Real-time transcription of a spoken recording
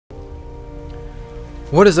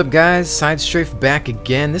What is up, guys? SideStrafe back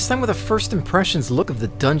again, this time with a first impressions look of the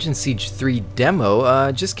Dungeon Siege 3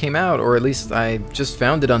 demo. Just came out, or at least I just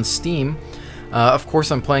found it on Steam. Of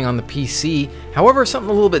course I'm playing on the PC, however something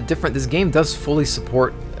a little bit different. This game does fully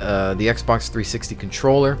support the Xbox 360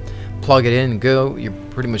 controller. Plug it in and go, you're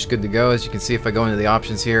pretty much good to go. As you can see, if I go into the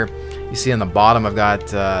options here, you see on the bottom I've got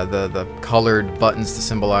the colored buttons to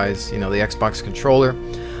symbolize, you know, the Xbox controller.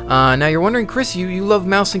 Now you're wondering, Chris, you love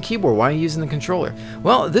mouse and keyboard, why are you using the controller?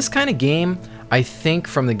 Well, this kind of game, I think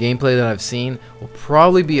from the gameplay that I've seen, will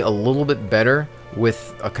probably be a little bit better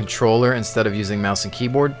with a controller instead of using mouse and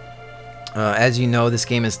keyboard. As you know, this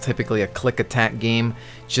game is typically a click attack game,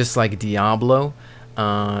 just like Diablo.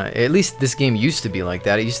 At least this game used to be like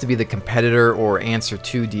that. It used to be the competitor or answer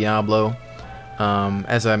to Diablo.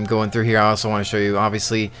 As I'm going through here, I also want to show you,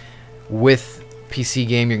 obviously, with PC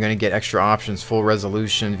game, you're going to get extra options: full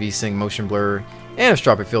resolution, VSync, motion blur,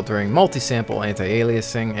 anisotropic filtering, multi-sample,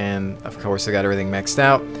 anti-aliasing, and of course I got everything maxed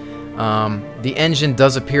out. The engine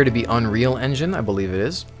does appear to be Unreal Engine, I believe it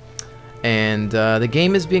is. And the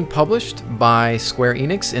game is being published by Square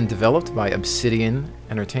Enix and developed by Obsidian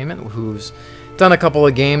Entertainment, who's done a couple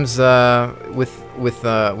of games with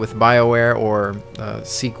BioWare, or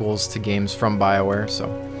sequels to games from BioWare.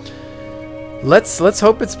 So let's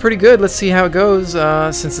hope it's pretty good. Let's see how it goes,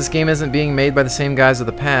 since this game isn't being made by the same guys of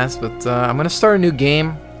the past. But I'm gonna start a new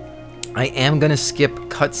game. I am gonna skip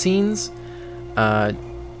cutscenes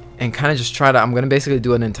and kind of just try to. I'm gonna basically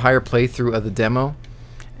do an entire playthrough of the demo,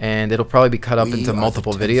 and it'll probably be cut up into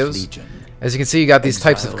multiple videos. As you can see, you got these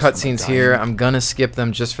types of cutscenes here. I'm gonna skip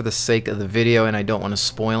them just for the sake of the video, and I don't want to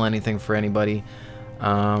spoil anything for anybody.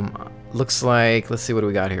 Looks like, let's see, what do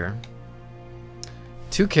we got here?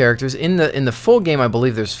 2 characters in the full game. I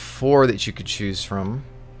believe there's 4 that you could choose from.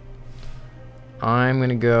 I'm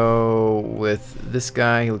gonna go with this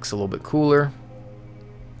guy. He looks a little bit cooler.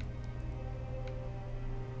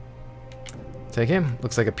 Take him.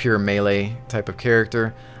 Looks like a pure melee type of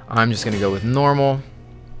character. I'm just gonna go with normal.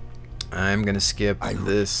 I'm gonna skip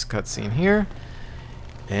this cutscene here,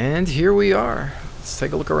 and here we are. Let's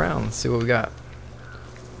take a look around. Let's see what we got.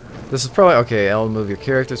 This is probably okay. I'll move your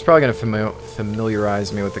character. It's probably gonna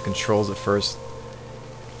familiarize me with the controls at first.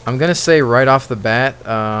 I'm gonna say right off the bat,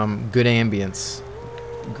 good ambience,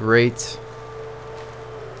 great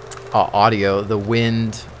audio. The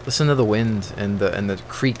wind. Listen to the wind and the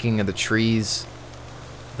creaking of the trees,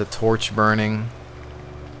 the torch burning.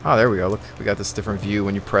 Oh, there we go. Look, we got this different view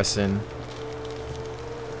when you press in.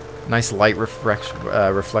 Nice light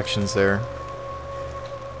reflections there.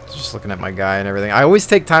 Just looking at my guy and everything. I always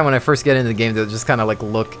take time when I first get into the game to just kind of like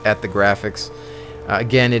look at the graphics.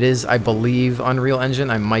 Again, it is, I believe, Unreal Engine.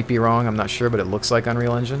 I might be wrong. I'm not sure, but it looks like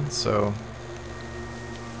Unreal Engine. So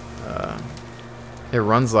it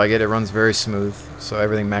runs like it. It runs very smooth. So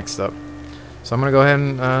everything maxed up. So I'm gonna go ahead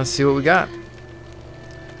and see what we got.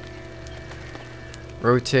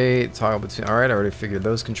 Rotate, toggle between. All right, I already figured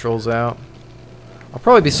those controls out. I'll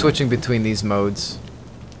probably be switching between these modes.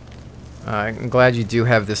 I'm glad you do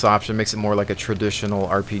have this option. It makes it more like a traditional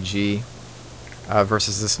RPG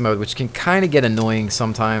versus this mode, which can kind of get annoying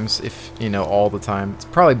sometimes if, you know, all the time. It's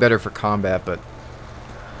probably better for combat, but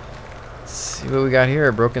let's see what we got here.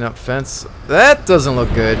 A broken up fence. That doesn't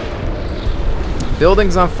look good.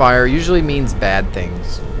 Buildings on fire usually means bad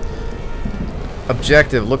things.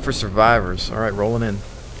 Objective, look for survivors. Alright, rolling in.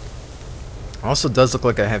 Also does look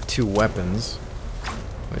like I have 2 weapons,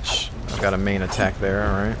 which I've got a main attack there.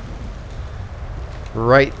 Alright.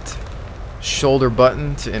 Right shoulder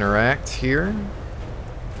button to interact here.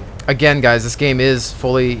 Again, guys, this game is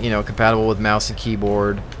fully, you know, compatible with mouse and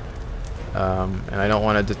keyboard, and I don't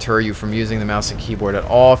want to deter you from using the mouse and keyboard at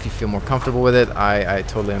all. If you feel more comfortable with it, I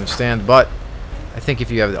totally understand, but I think if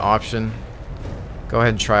you have the option, go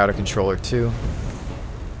ahead and try out a controller too.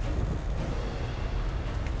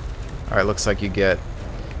 Alright, looks like you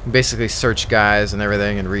basically search guys and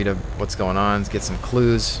everything and read what's going on, get some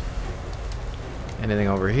clues. Anything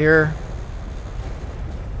over here?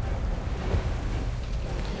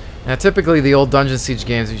 Now, typically the old Dungeon Siege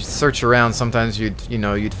games, if you search around, sometimes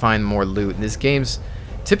you'd find more loot. And these games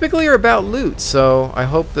typically are about loot, so I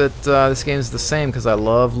hope that this game is the same, because I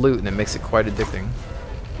love loot and it makes it quite addicting.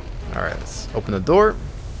 All right, let's open the door.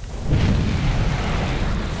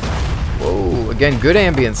 Whoa! Again, good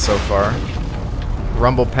ambience so far.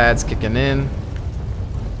 Rumble pads kicking in.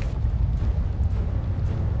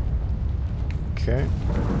 Okay.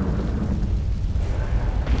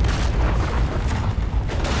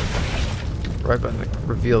 Right button to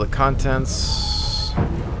reveal the contents.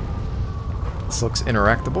 This looks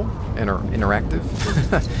interactable. Interactive.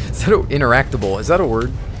 Is that interactable? Is that a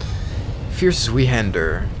word? Fierce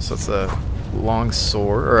Zweihänder. So it's a long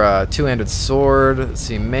sword, or a two-handed sword. Let's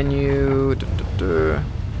see, menu.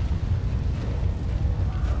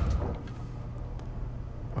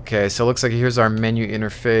 Okay, so it looks like here's our menu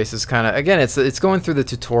interface. It's kind of, again, it's going through the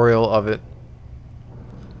tutorial of it,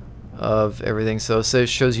 of everything. So it says,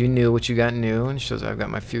 shows you new, what you got new, and it shows I've got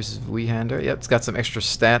my Fierce Zweihänder. Yep, it's got some extra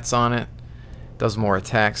stats on it. Does more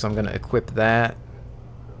attacks, so I'm going to equip that.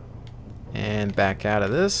 And back out of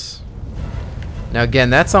this. Now again,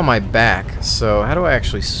 that's on my back, so how do I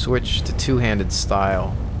actually switch to two-handed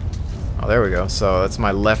style? Oh, there we go. So that's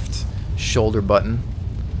my left shoulder button.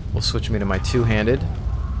 Will switch me to my two-handed.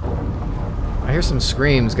 I hear some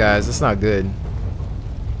screams, guys. That's not good.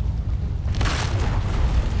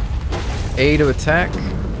 A to attack.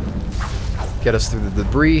 Get us through the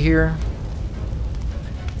debris here.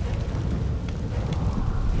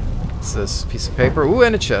 What's this? Piece of paper. Ooh,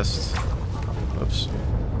 and a chest. Oops.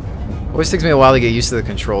 Always takes me a while to get used to the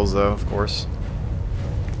controls, though, of course.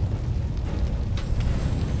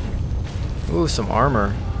 Ooh, some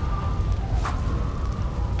armor.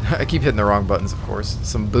 I keep hitting the wrong buttons, of course.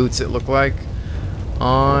 Some boots, it looked like.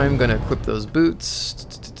 I'm gonna equip those boots.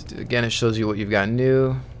 Again, it shows you what you've got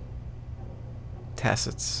new.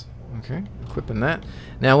 Tacits. Okay, equipping that.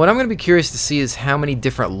 Now, what I'm going to be curious to see is how many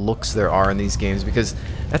different looks there are in these games, because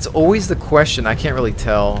that's always the question. I can't really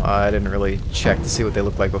tell. I didn't really check to see what they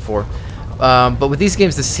looked like before. But with these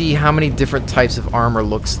games, to see how many different types of armor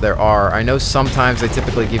looks there are. I know sometimes they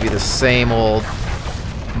typically give you the same old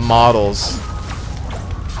models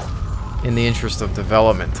in the interest of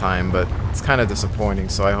development time, but it's kind of disappointing,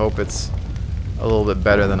 so I hope it's a little bit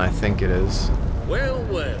better than I think it is. Well,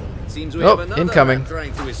 well. Seems we have another incoming.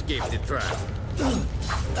 trying to escape the trap.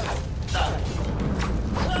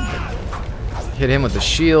 Hit him with the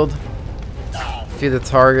shield. Feed the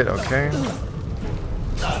target, okay.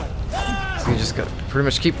 So you just gotta pretty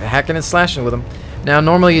much keep hacking and slashing with him. Now,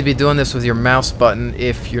 normally you'd be doing this with your mouse button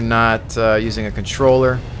if you're not using a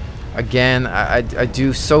controller. Again, I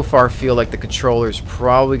do so far feel like the controller is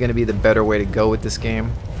probably going to be the better way to go with this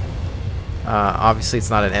game. Obviously, it's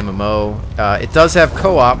not an MMO. It does have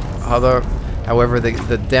co-op, however,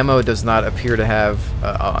 the demo does not appear to have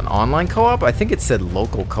an online co-op. I think it said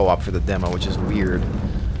local co-op for the demo, which is weird.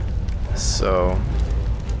 So,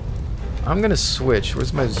 I'm going to switch.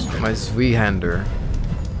 Where's my Zweihänder?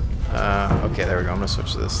 Okay, there we go. I'm going to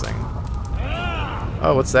switch to this thing.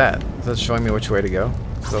 Oh, what's that? Is that showing me which way to go?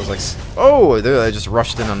 So I was like, oh, I just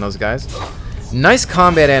rushed in on those guys. Nice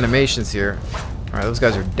combat animations here. Alright, those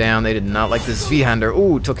guys are down. They did not like this Zweihänder.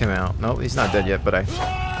 Ooh, took him out. No, he's not dead yet, but I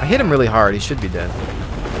hit him really hard. He should be dead.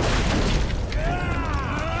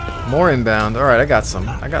 More inbound. Alright, I got some.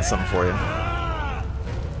 I got something for you.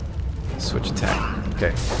 Switch attack.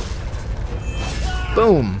 Okay.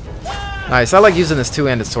 Boom. Nice. I like using this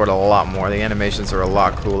two-handed sword a lot more. The animations are a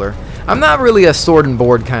lot cooler. I'm not really a sword and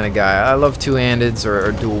board kind of guy. I love two-handeds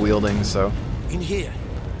or dual wielding, so. In here.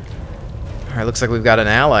 Alright, looks like we've got an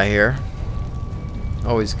ally here.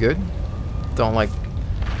 Always good. Don't like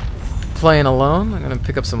playing alone. I'm going to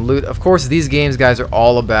pick up some loot. Of course, these games, guys, are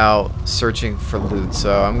all about searching for loot.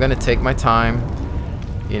 So I'm going to take my time,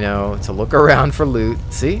 you know, to look around for loot.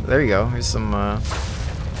 See? There you go. Here's some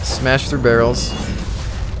smash through barrels.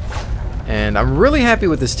 And I'm really happy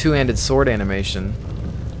with this two-handed sword animation.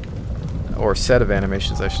 Or set of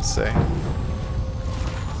animations, I should say.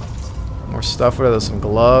 More stuff. What are those? Some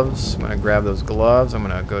gloves. I'm going to grab those gloves. I'm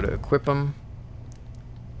going to go to equip them.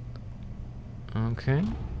 Okay.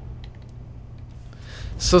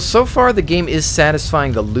 So far the game is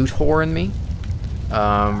satisfying the loot whore in me.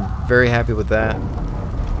 Very happy with that.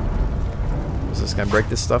 Is this gonna break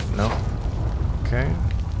this stuff? No. Okay.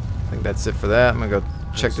 I think that's it for that. I'm gonna go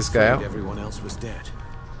check this guy out. Everyone else was dead.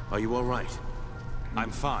 Are you all right?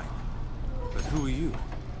 I'm fine. But who are you?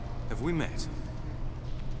 Have we met?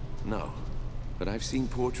 No. But I've seen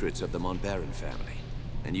portraits of the Montbaron family.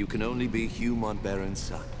 And you can only be Hugh Montbaron's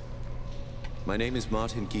son. My name is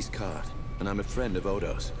Martin Giscard, and I'm a friend of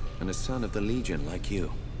Odo's, and a son of the Legion like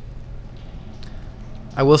you.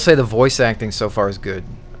 I will say the voice acting so far is good.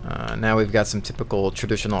 Now we've got some typical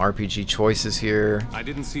traditional RPG choices here. I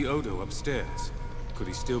didn't see Odo upstairs. Could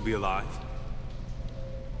he still be alive?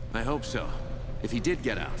 I hope so. If he did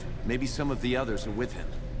get out, maybe some of the others are with him.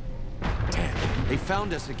 Damn, they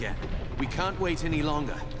found us again. We can't wait any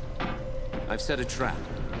longer. I've set a trap.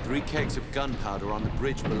 3 kegs of gunpowder on the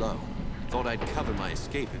bridge below. Thought I'd cover my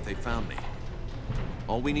escape if they found me.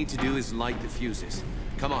 All we need to do is light the fuses.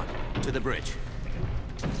 Come on, to the bridge.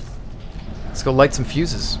 Let's go light some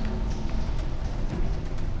fuses.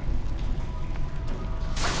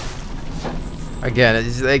 Again,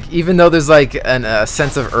 it's like, even though there's like a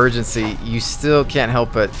sense of urgency, you still can't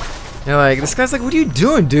help it. You're like, this guy's like, what are you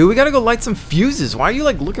doing, dude? We gotta go light some fuses. Why are you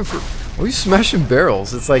like looking for? Why are you smashing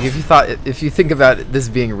barrels? It's like, if you think about this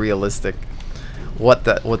being realistic, what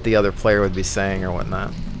the other player would be saying or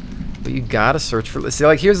whatnot. But you gotta search for. See,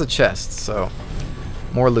 like, here's a chest, so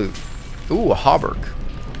more loot. Ooh, a hauberk,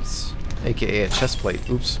 aka a chest plate.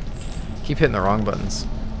 Oops, keep hitting the wrong buttons.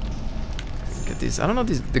 Get these. I don't know,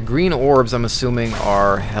 the green orbs, I'm assuming,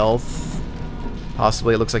 are health.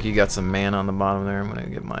 Possibly. It looks like you got some mana on the bottom there. I'm gonna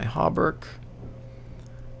get my hauberk,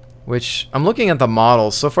 which I'm looking at the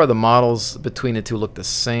models. So far the models between the two look the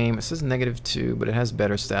same. It says -2, but it has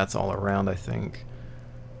better stats all around, I think.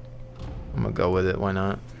 I'm gonna go with it. Why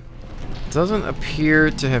not? It doesn't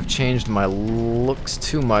appear to have changed my looks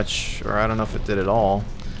too much, or I don't know if it did at all.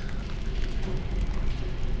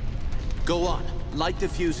 Go on, light the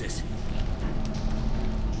fuses.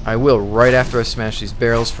 I will, right after I smash these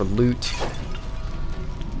barrels for loot.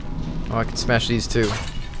 Oh, I can smash these too.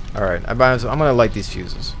 Alright, I'm gonna light these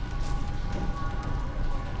fuses.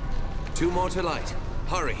 2 more to light.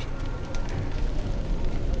 Hurry.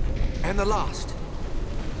 And the last.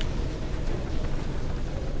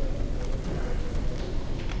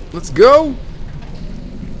 Let's go!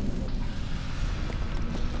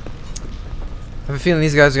 I have a feeling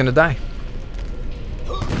these guys are gonna die.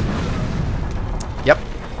 Yep.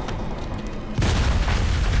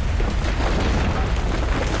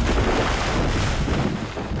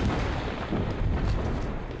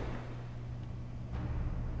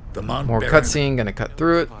 More cutscene, gonna cut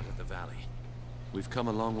through it. Part of the valley. We've come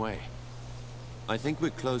a long way. I think we're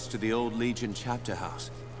close to the old Legion chapter house.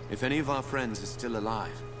 If any of our friends are still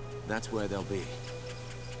alive, that's where they'll be.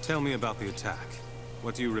 Tell me about the attack.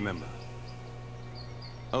 What do you remember?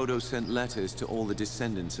 Odo sent letters to all the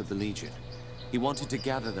descendants of the Legion. He wanted to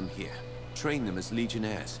gather them here, train them as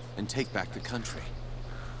Legionnaires, and take back the country.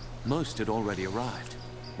 Most had already arrived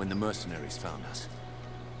when the mercenaries found us.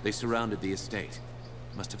 They surrounded the estate.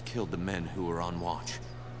 Must have killed the men who were on watch.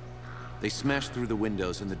 They smashed through the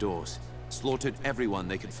windows and the doors, slaughtered everyone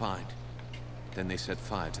they could find. Then they set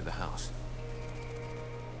fire to the house.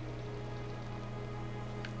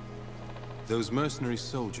 Those mercenary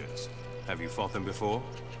soldiers, have you fought them before?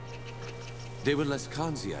 They were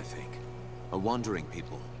Leskanzi, I think. A wandering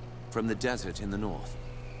people, from the desert in the north.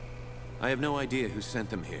 I have no idea who sent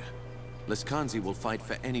them here. Leskanzi will fight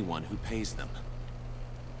for anyone who pays them.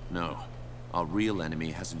 No. Our real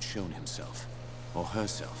enemy hasn't shown himself. Or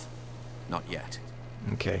herself. Not yet.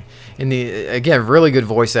 Okay. Again, really good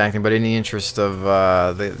voice acting, but in the interest of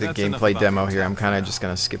the gameplay demo here, I'm kind of just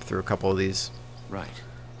going to skip through a couple of these. Right.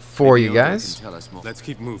 For Maybe you Odo guys. can tell us more. Let's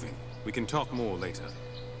keep moving. We can talk more later.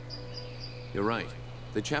 You're right.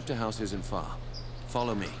 The chapter house isn't far.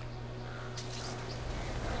 Follow me.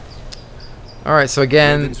 Alright, so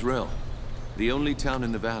again... Ravensrill, the only town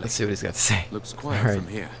in the valley. Let's see what he's got to say. Looks quiet from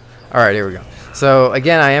here. Alright, here we go. So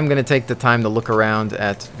again, I am going to take the time to look around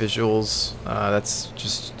at visuals. That's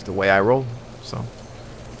just the way I roll. So,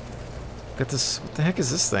 got this. What the heck is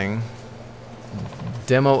this thing?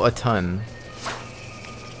 Demo a ton.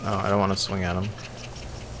 Oh, I don't want to swing at him.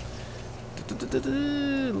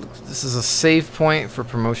 This is a save point for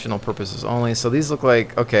promotional purposes only. So these look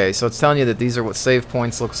like, okay, so it's telling you that these are what save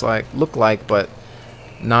points look like, but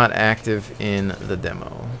not active in the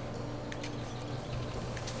demo.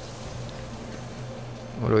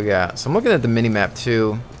 What do we got? So I'm looking at the mini-map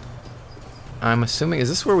too. I'm assuming, is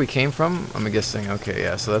this where we came from? I'm guessing. Okay,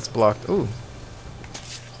 yeah, so that's blocked. Ooh.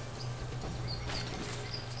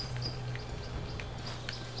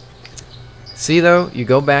 See, though, you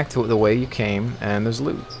go back to the way you came, and there's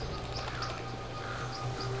loot.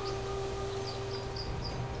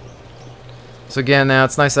 So again, now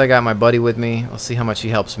it's nice I got my buddy with me. I'll see how much he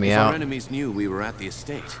helps me out. Our enemies knew we were at the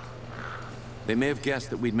estate. They may have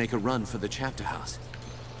guessed that we'd make a run for the chapter house.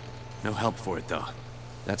 No help for it, though.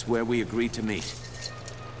 That's where we agreed to meet.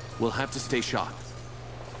 We'll have to stay sharp.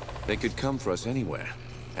 They could come for us anywhere,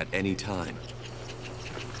 at any time.